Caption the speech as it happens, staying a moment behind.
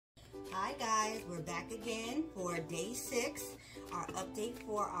Hi guys, we're back again for day 6, our update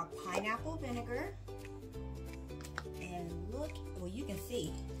for our pineapple vinegar. And look, well, you can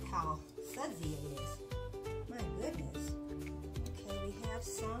see how fuzzy it is. My goodness. Okay, we have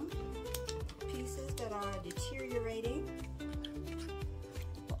some pieces that are deteriorating.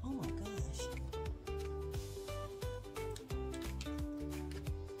 But oh my gosh.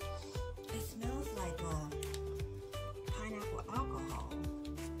 It smells like pineapple alcohol.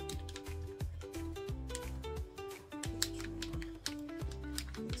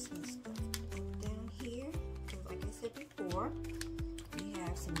 Before, we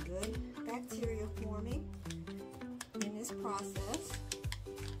have some good bacteria forming in this process.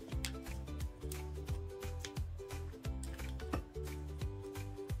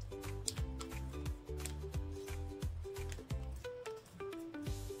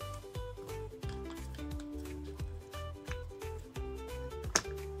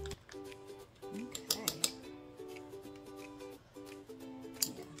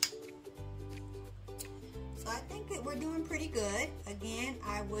 So I think that we're doing pretty good. Again,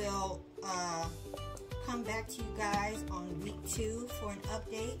 I will come back to you guys on week 2 for an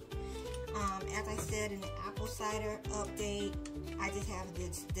update. As I said in the apple cider update, I just have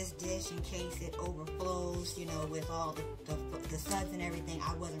this dish in case it overflows, you know, with all the suds and everything.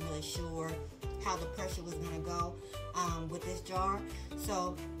 I wasn't really sure how the pressure was going to go with this jar.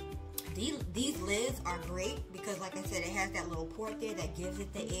 So these lids are great because, like I said, it has that little port there that gives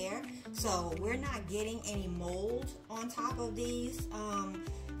it the air. So we're not getting any mold on top of these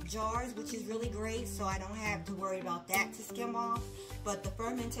jars, which is really great. So I don't have to worry about that to skim off. But the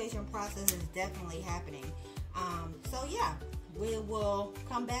fermentation process is definitely happening. So yeah, we will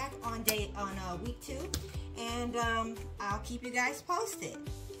come back on week 2, and I'll keep you guys posted.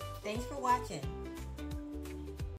 Thanks for watching.